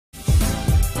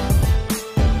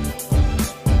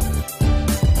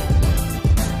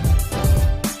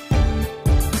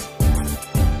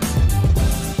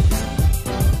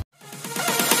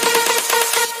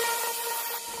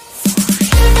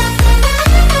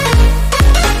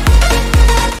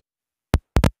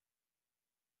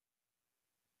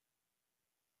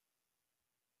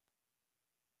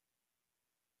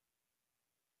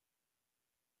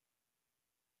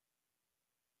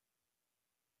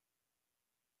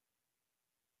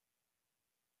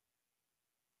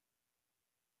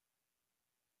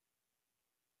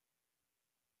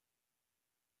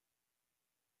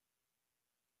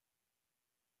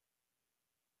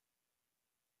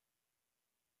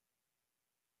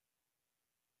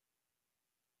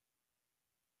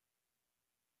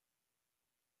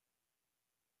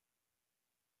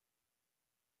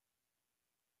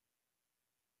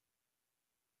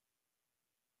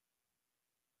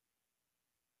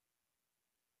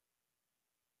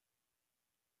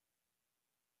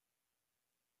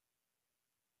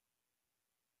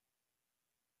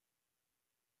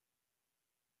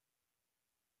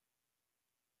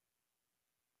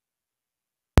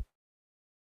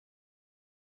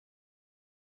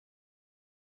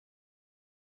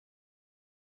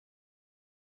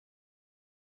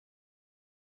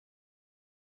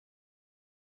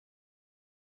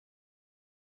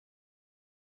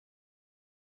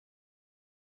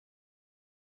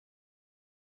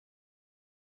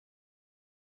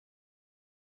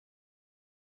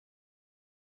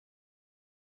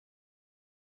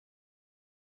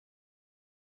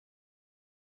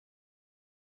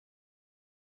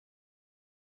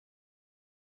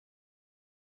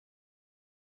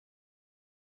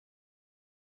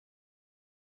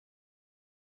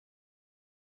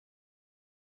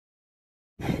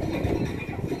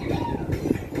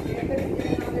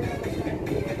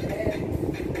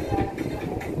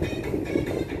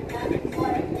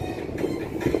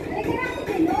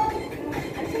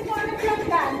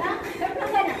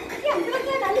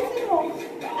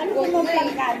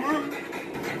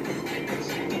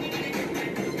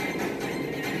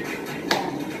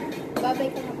Babay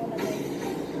ka na muna tayo.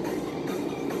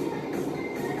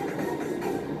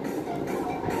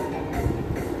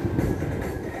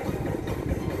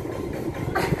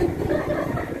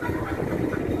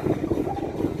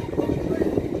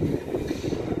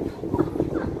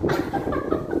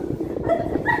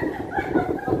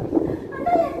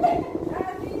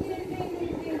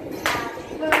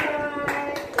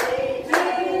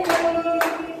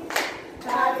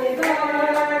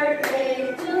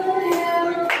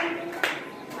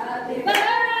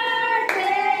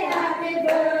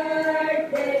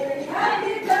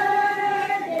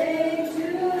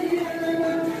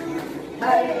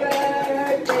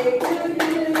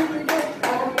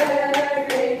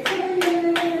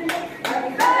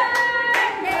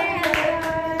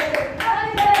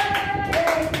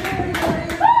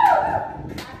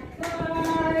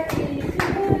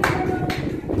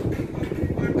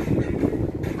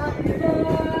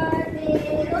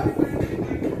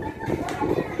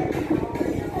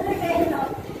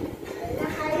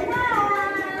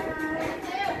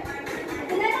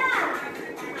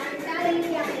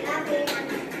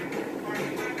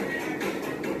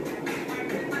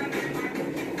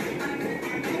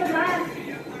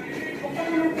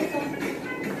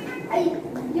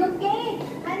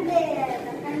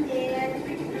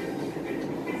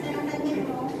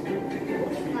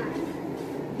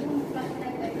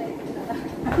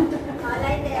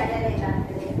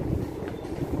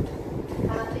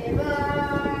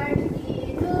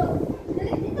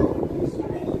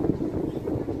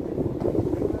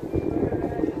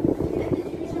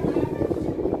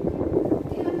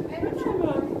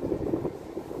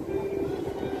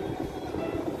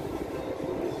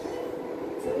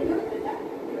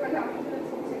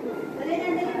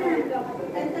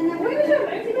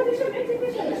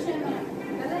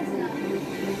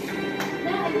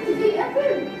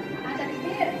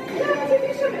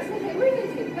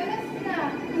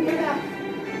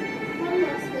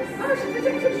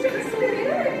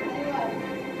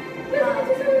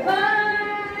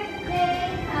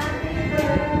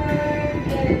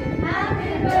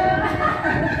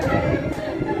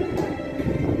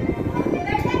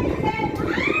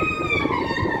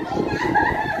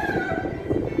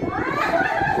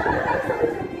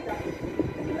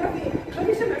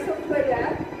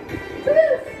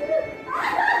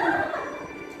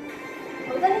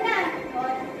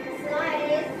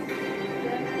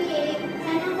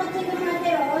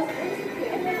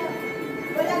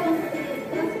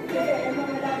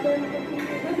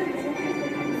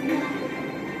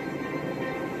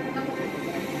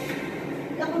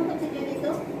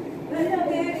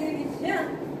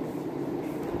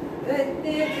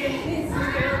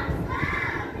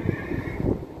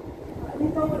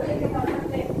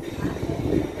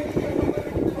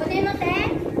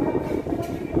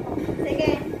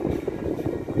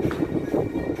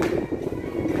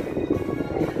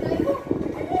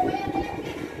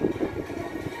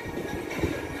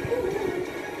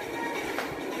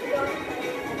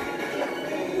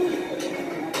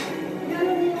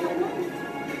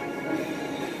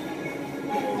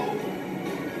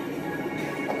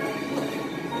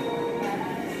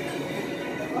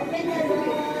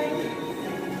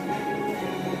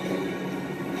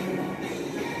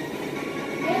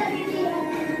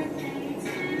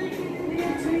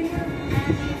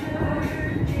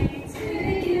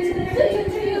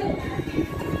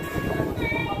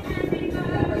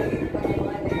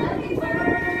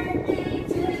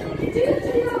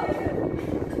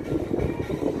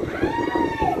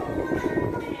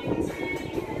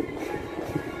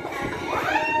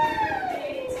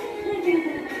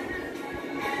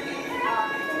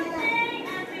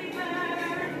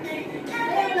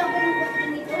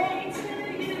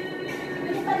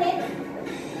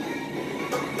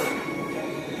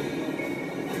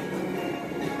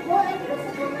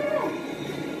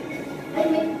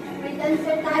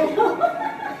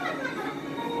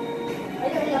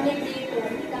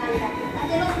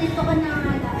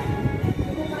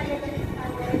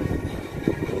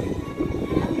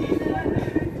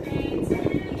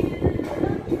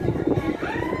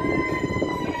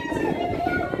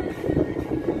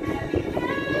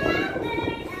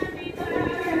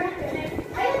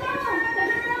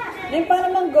 Then,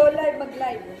 paano mang-go live,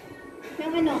 mag-live?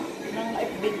 Ng ano? Ng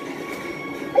FB.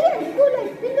 Ayan, go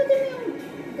live. Pindutin mo yung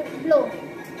blow.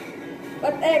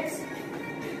 What X?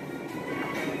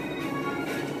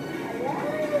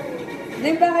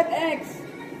 Then, bakit X?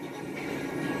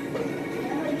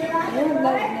 Ayan,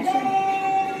 live na siya.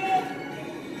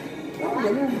 Oh,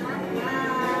 ganun.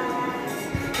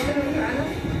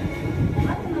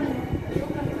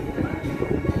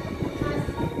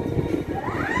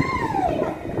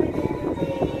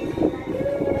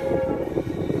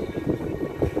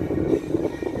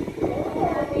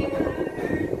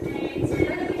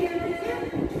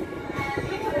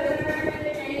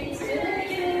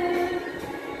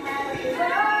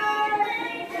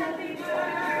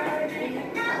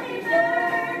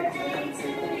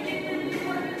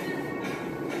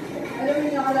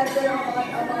 Nandun ang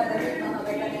mga damit,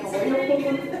 makakita niya yung walo.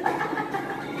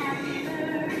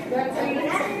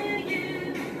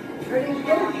 Ready to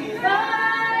go?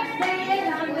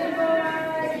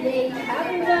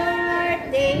 Happy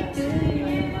birthday to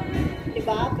you.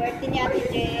 Diba? Birthday ni Ate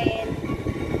Jen.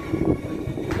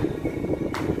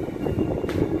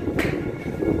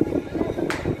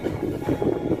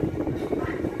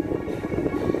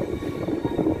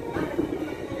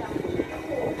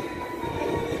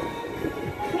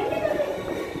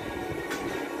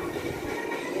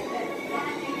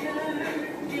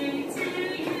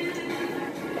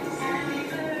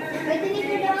 Pwede ni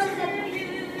ko naman sa...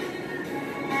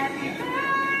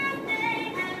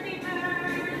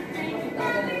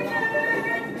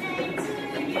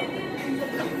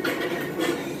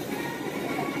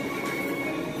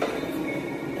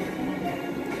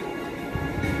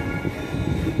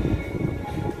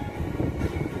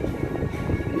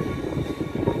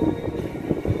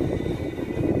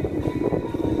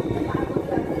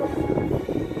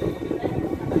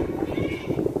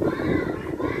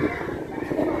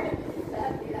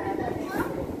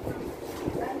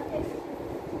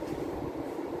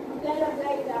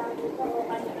 Maglalagay lang dito o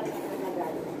kanya-kanya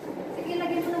maglalagay. Sige,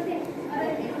 lagay mo lang din. Para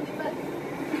hindi mo ipat.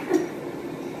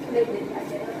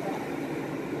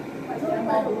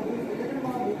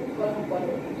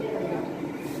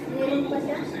 Meron pa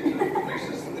siya?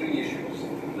 Faces three issues: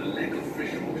 the lack of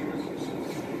freshwater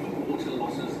resources, the water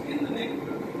losses in the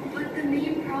neighborhood. But the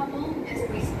main problem is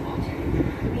wastewater.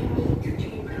 We need to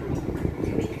change the road to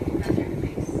make it a better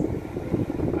place.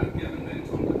 I've given them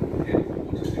on the head of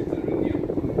water sector review.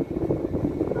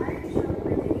 I am sure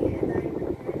Madani and I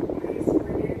is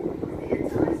winner of the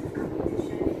International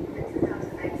competition in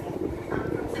 2019. I'm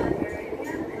from Saudi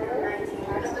Arabia and I'm 19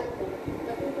 years old.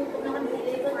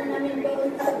 Nakalilikot na namin doon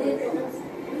sa dito.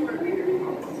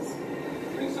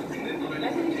 Doing something that not only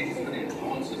protects but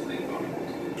enhances the environment.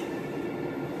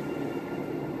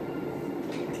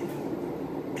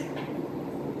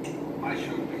 I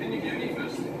should. Can you hear me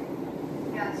first?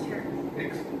 Yeah, sure.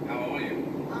 Excellent. How are you?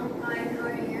 I'm fine. How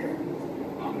are you?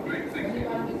 I'm great, thank you.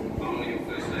 How are your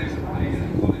first days of the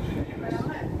college in the US?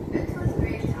 It was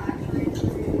great actually. It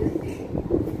was really busy,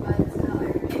 but I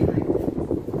really liked it.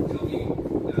 Tell me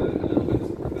a little bit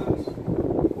about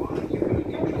why you were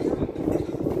interested in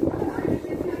tourism. I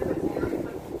really feel with young,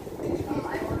 but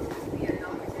I wanted to be a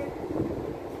doctor.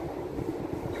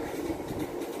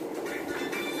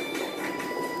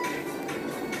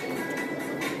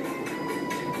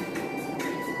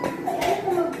 Ay, ayaw ko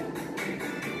mag...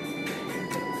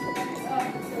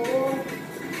 Oo.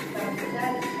 Ang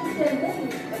ganda eh.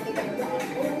 Pati ka na lang.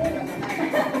 Oo,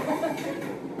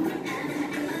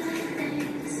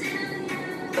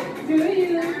 do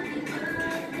you?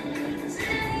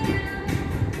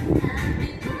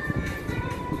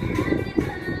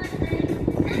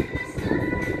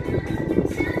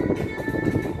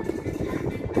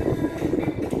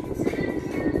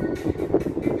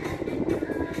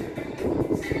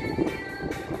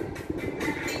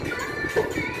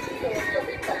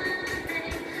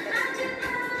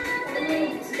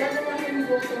 Gagawin yung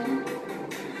buko.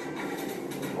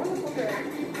 Ano po kaya?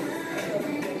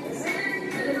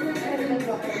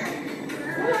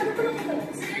 Wala, ano pa lang ito?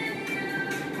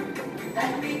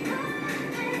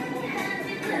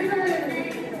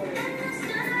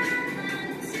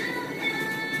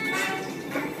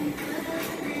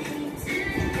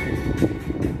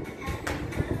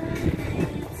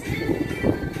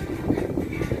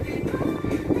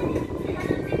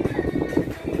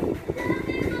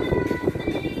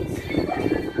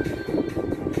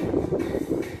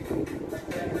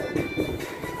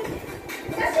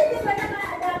 Kasi di ba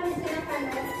nakadami silang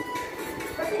ano?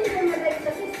 Kasi hindi mo like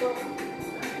sa Facebook.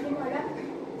 Hindi mo alam?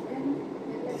 Ayan,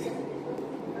 like sa Facebook.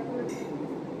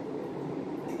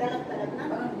 Talap-talap na.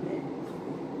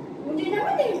 Hindi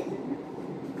naman eh.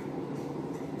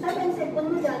 Sabi ang cellphone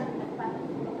mo dyan.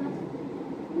 Nagpapatulog na.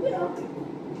 Hindi oh.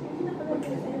 Hindi nakalog sa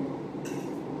cellphone.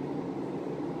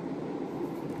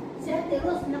 Si Ate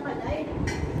Rose nakalive.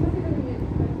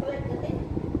 Nakalive natin.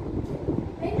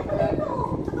 Ay, nakalive na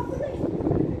oh. Nakapula eh.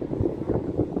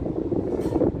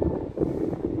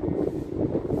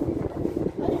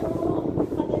 Ay, oo.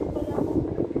 Nakalive pala ako.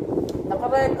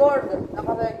 Naka-record.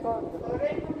 Naka-record.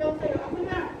 Alright, kung daw sa'yo. Ako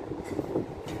na.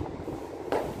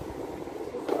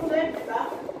 Gusto ko rin, diba?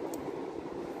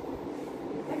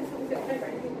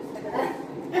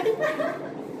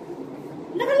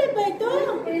 Nakalive ba ito?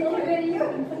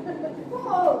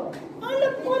 Oo.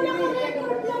 Alam ko,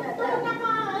 naka-record lang to.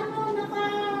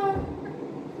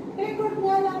 Naka-record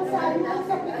nga lang sa ano,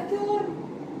 sa picture.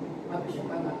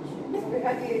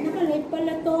 Nakalive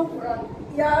pala to.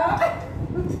 Yeah.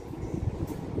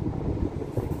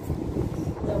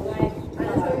 So guys,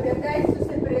 So guys, so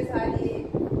siyempre sali.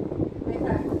 May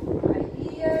sali.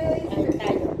 Ay, ano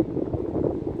tayo?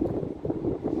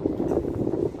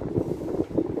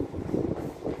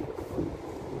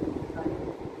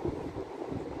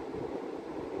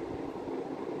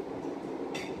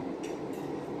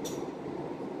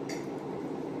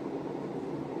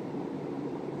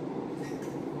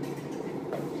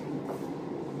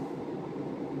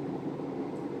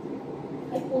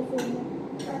 Ay, puso mo.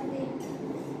 Pati.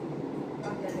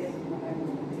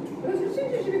 Pero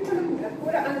siyempre ko lang.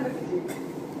 Wala ka naman kasi.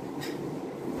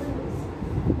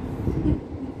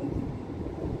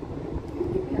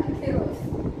 Pero,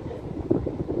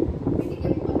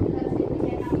 binigyan ko kami lang sa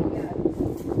ibigay namin yan.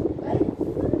 Ay,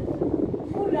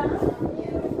 wala.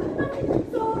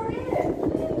 Sorry.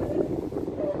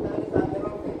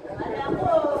 Ala ko.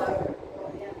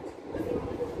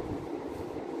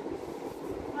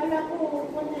 Ala ko,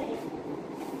 wala eh.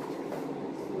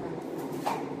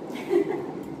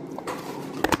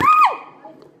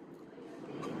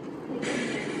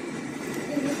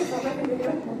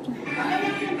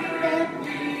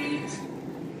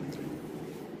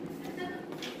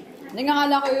 Hindi nga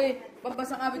akala ko eh,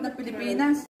 pampasang awit ng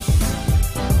Pilipinas.